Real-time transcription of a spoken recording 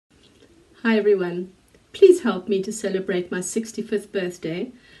Hi everyone. Please help me to celebrate my 65th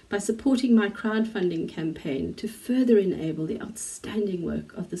birthday by supporting my crowdfunding campaign to further enable the outstanding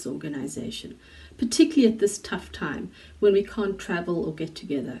work of this organisation, particularly at this tough time when we can't travel or get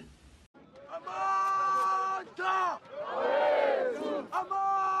together.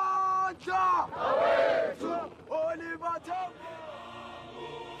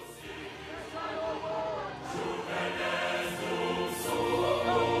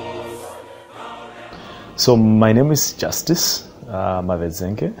 So my name is Justice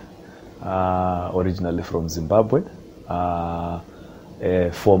Mavedzenke, originally from Zimbabwe, a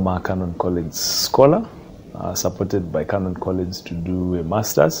former Canon College scholar, supported by Canon College to do a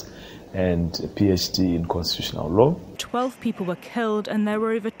master's and a PhD in constitutional law. 12 people were killed and there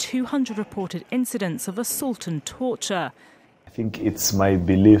were over 200 reported incidents of assault and torture. I think it's my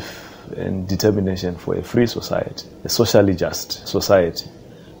belief and determination for a free society, a socially just society,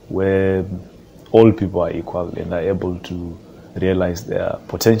 where all people are equal and are able to realize their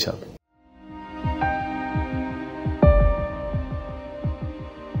potential.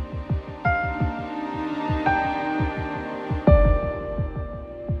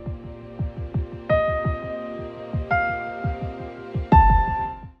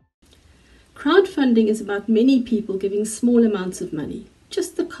 Crowdfunding is about many people giving small amounts of money.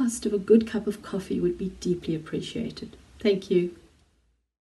 Just the cost of a good cup of coffee would be deeply appreciated. Thank you.